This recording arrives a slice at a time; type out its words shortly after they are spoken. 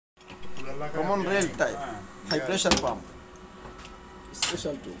common rail type, high pressure pump,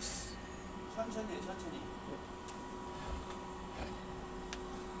 special tools.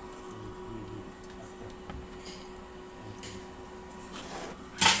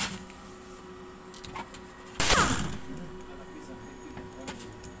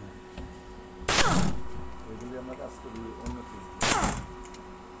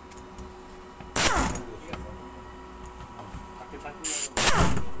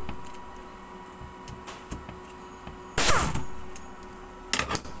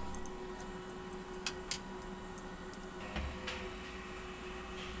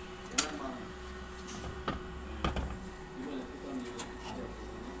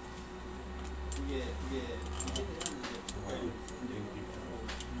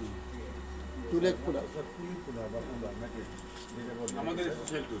 Two-leg puller.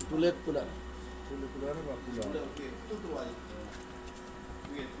 Two-leg puller.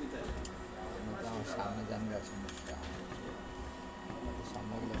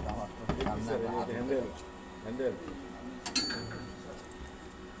 Handle.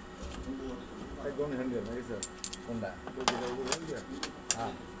 I don't handle, right, sir? Honda.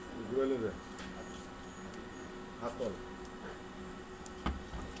 Ah, dual is it? Apple.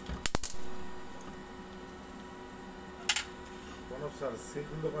 One of sir,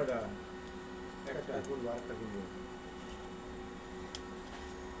 second of the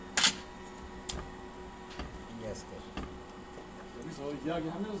Yes, 여기서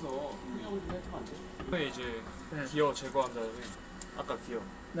이야기하면서 설명을 좀 해주면 안 돼? 이제 기어 제거한 다음에 아까 기어.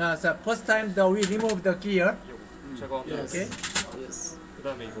 Now, so first time we remove the gear. 제거한 다음에. Okay. Yes.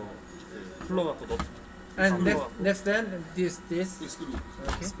 그다음에 이거 풀러 갖고 넣. And next then this. Okay.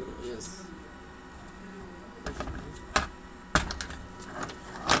 Yes.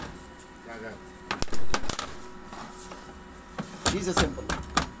 Disassemble.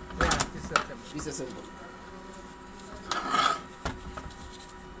 Yeah, disassemble. Disassemble.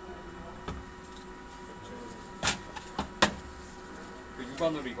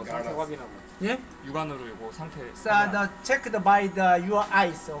 육안으로 이거 상태 확인하고. Yeah. 육안으로 이거 상태. So checked by your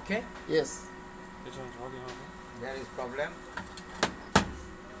eyes. Okay. Yes. 괜찮은지 확인하고. there is problem.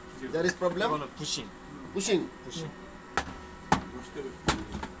 There is problem. 이거는 부싱. Pushing.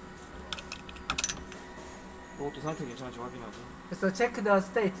 이것도 상태 괜찮은지 확인하고. So check the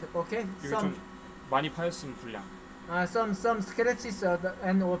state. Okay. 이거 Some 좀 많이 파였으면 불량. some scratches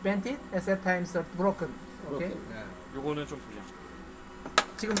and or bented at that times broken. Okay. Yeah. 요거는 좀 불량.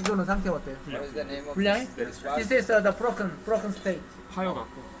 지금 이거는 상태 어때요? What is the name of 불량해? this? This is the broken state.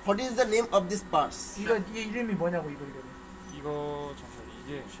 파여갖고. What is the name of these parts? 이거 이름이 뭐냐고 이거 이름이. 이거 잠시만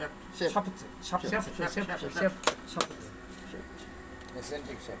이게 Shape. 샤프트. 샤프트.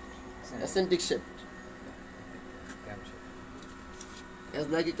 Eccentric shaft. Eccentric shape. Camshaft. As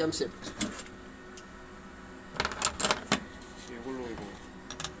like a camshaft. 이걸로 이거.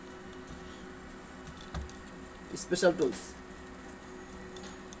 Special tools.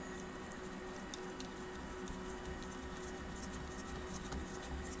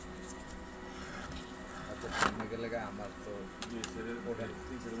 लगा हमारे तो ये serial model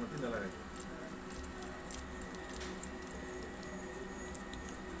 3 serial में 3 लगा है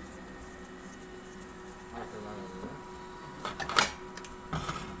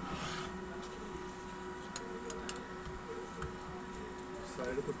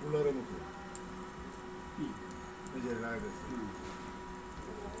side पे cooler है मुझे मुझे लगा है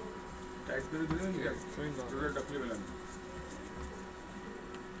टाइट कर दिया नहीं क्या जोड़े डफली वाला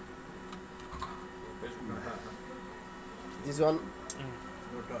This one.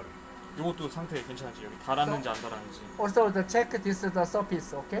 motor. 이것도 상태 괜찮은지 여기 달았는지 안 달았는지. Also the check this the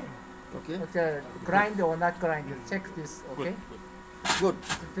surface. Okay. Okay. Okay. Grind or not grind. Check this. Okay. Good.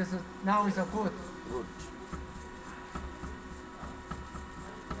 This is now is a good. Good.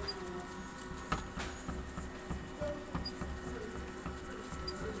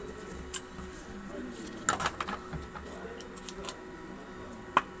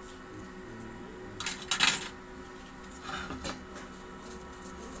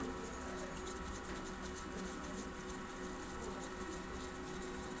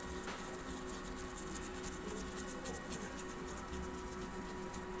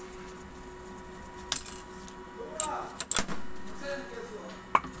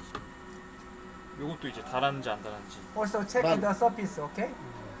 요것도 이제 달았는지 안 달았는지. Also check Run. the surface. Okay.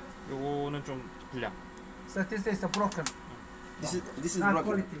 요거는 좀 불량. So this is broken. This is Not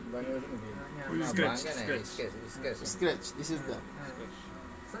broken. quality. Scratch. Scratch. This is the.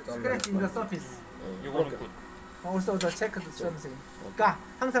 Scratch in the surface. 요거는 굿. Also the check the something. 그러니까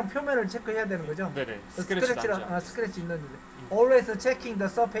항상 표면을 체크해야 되는 거죠. 네네. 스크래치가 스크래치 스크래치 있는지. always checking the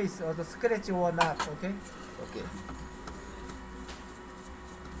surface or the scratch or not. Okay. Okay.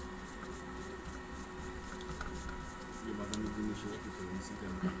 이게 마담이 지니시 어디서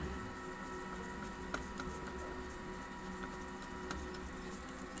있을까?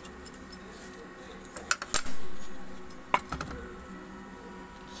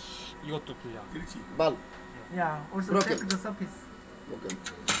 이것도 불량. 그렇지. Bulb. Yeah. Also Broken. check the surface. Okay.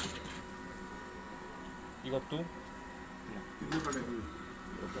 이것도 이거 빨리 그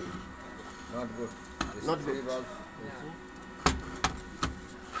Not good. Not Three good. valves.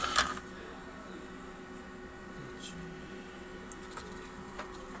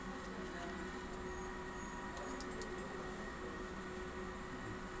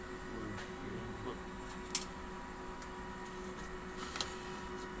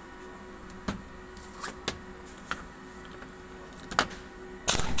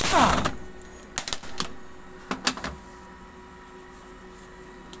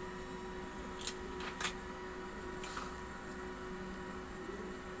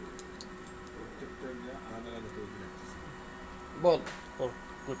 Ball. Oh,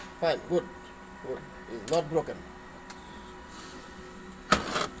 good. Fine. Good. Good. Not broken.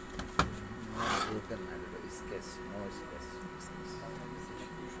 Broken. Sketch. No sketch.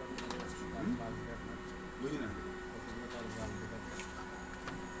 여기는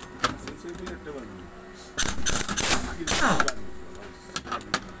센서를 했다가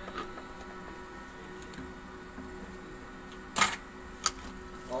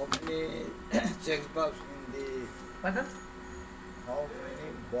How many check bulbs in the? Pardon? How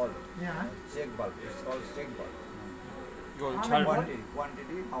many bulb? Yeah. Check bulb. It's called check bulb. 이거 아, 잘 뭐?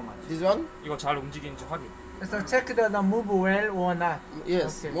 Quantity. How much? This one? 이거 잘 움직이는지 확인. So check the move well or not.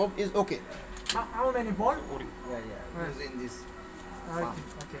 Yes. Okay. Move is okay. How many ball? 우리 Yeah. Using this. 아,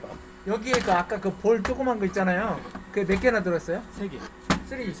 오케이. 여기에 그 아까 그 볼 조그만 거 있잖아요. 그 몇 개나 들었어요? 3개.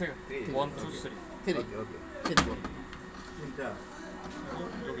 3. 3개. 1, 2, 3. Three. Okay. Three. 진짜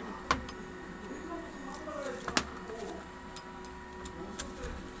여기도.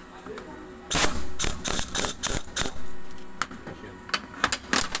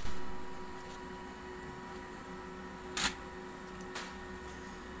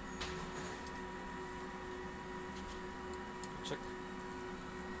 체크.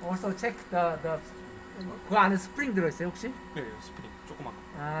 Also check 그 안에 스프링 들어있어요 혹시? 네, 스프링 조그만 거.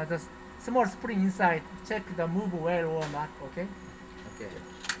 아, the small spring inside. Check the move well or not. Okay. Okay.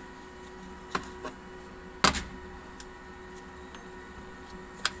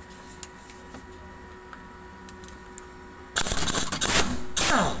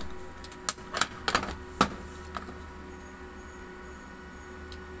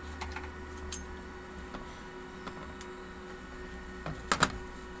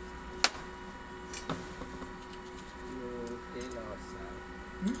 You tell our sir.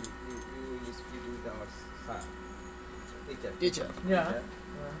 You speak with our sir. Teacher. Teacher. Yeah. Teacher.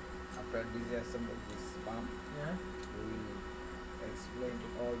 After disassemble this pump, Yeah. we will explain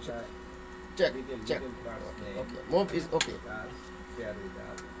all the Check. detail, Check. detail parts name. Okay. Move is okay. Us, share with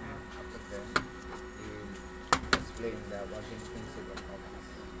us. After that, we will explain the working principle of this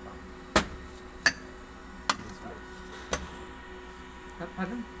pump. Display.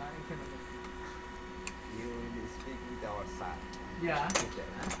 Pardon? You will speak with our sir. Yeah. Teacher.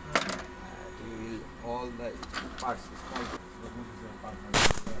 We will all the parts, small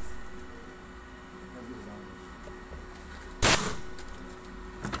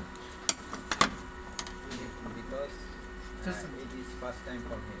because Just- it is first time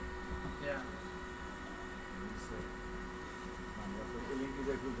for me. Yeah.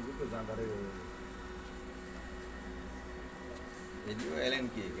 यदिও LN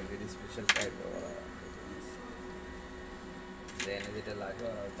কি কিন্তু এটা special type দেন যেটা লাগে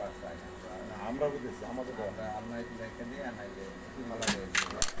আর পাঁচ লাগে আমরা বুঝেছি আমাদের আমরা আলমারিতে রেখে দিই আর নাইলে ভালো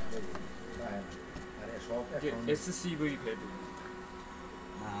আরে সব 이게 SCV 밸브.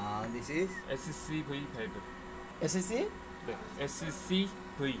 This is SCV 밸브. SSC? 네,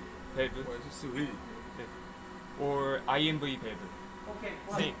 SCV 밸브. SSV or IMV 밸브. Okay.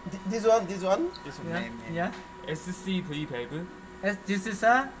 Same. This one. This one. This one. Yeah. name. Yeah. SCV 밸브. This is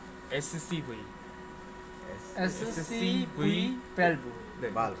a SCV. SCV valve. 네.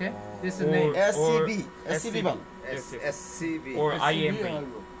 Valve. Okay. This is Or- name. SCB. SCB bulb. Yes, yes. SCV or SCB IMV.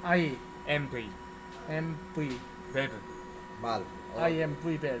 bulb. MV. IMV. 밸브. valve IMV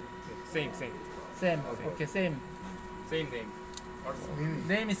valve. Same, same. Same. Okay. Okay. Same. Same name.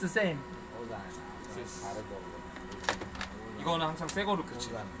 Name is the same. Yes. 이거는 항상 새 거로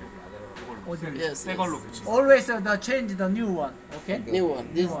붙이는 어디? Yes. 새 걸로 yes. 붙이는 Always the change the new one. Okay. New one.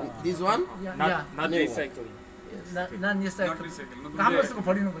 This one. Yeah. not, Yeah. not New one. recycling. 난 리사이클. Not recycle. 한 번 쓰고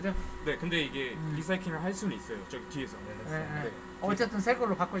버리는 거죠? 네, 근데 이게 리사이클을 할 수는 있어요. 저기 뒤에서. 예, 예. 네. 어쨌든 새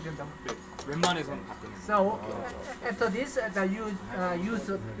걸로 바꿔야 된다고. 네, 웬만해서는 바꾸는. So after this, you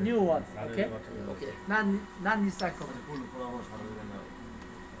use new one. Okay? Okay. 난 리사이클.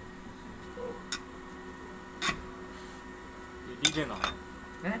 리데나.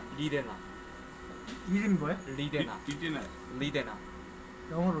 네? 리데나. 이름이 뭐야? 리데나. 리데나.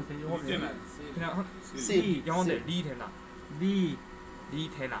 영어로 돼. 영어로 돼. 그냥 C. 영어인데 리데나. 리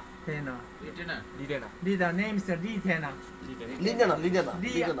리데나. 테나. 리데나. 리다 name is 리테나. 리데나. Lidena.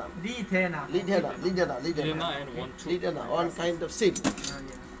 리테나. Lidena. 리데나 and one two. Lidena, one kind of seed.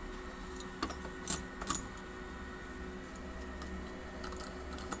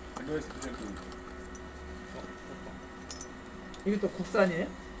 이것도 국산이에요?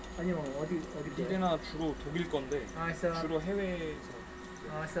 아니면 어디 리데나 주로 독일 건데 it's 주로 해외에서.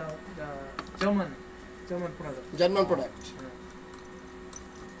 it's German product. German product.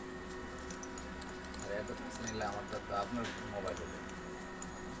 আরে এত কিছু নিলে আমার তো আপনার mobile হবে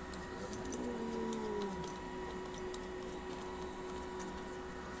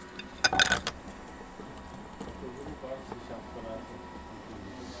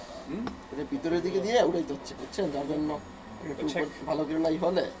এটা ভিতরের দিকে দিয়ে উড়াইতে হচ্ছে বুঝছেন যার জন্য একটু ভালো করে নাই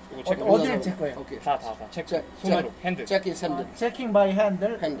হলে 어디를 칠 거예요? 오케이. 다 체크. Check. 손으로 핸드. Check his handle. Checking by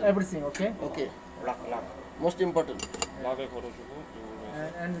handle, Handle. everything, okay? Okay. 락. Most important. 락을 걸어주고 이걸로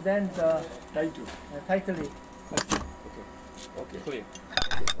And then the টাইটু tightly. Okay. 클리어.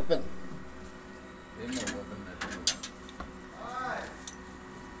 Open. এমনি ওপেন না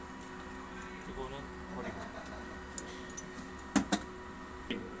이거는 버리고.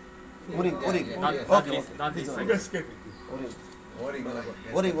 Oring. 난 Okay. 난 디사이클. Oring. ওরিং গুলো করতে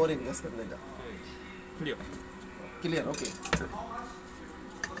Oring. Let's get later. 클리어. Clear. Okay.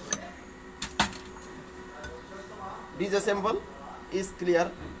 Disassemble is clear.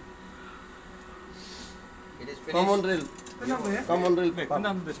 It is Common finish rail. 끝난 거예요? Common rail. 네, pump.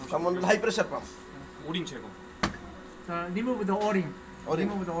 끝났는데 잠시만요. Common rail high pressure pump. 오링 제거. Remove the O-ring. O-ring.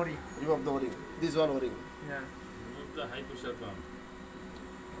 Remove the O-ring. Remove the O-ring. This one O-ring. Yeah.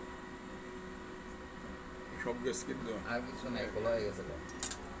 সব gas কিন্তু আর কিছু নাই খোলা হয়ে গেছে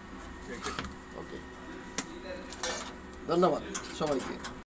Okay. ধন্যবাদ সবাইকে।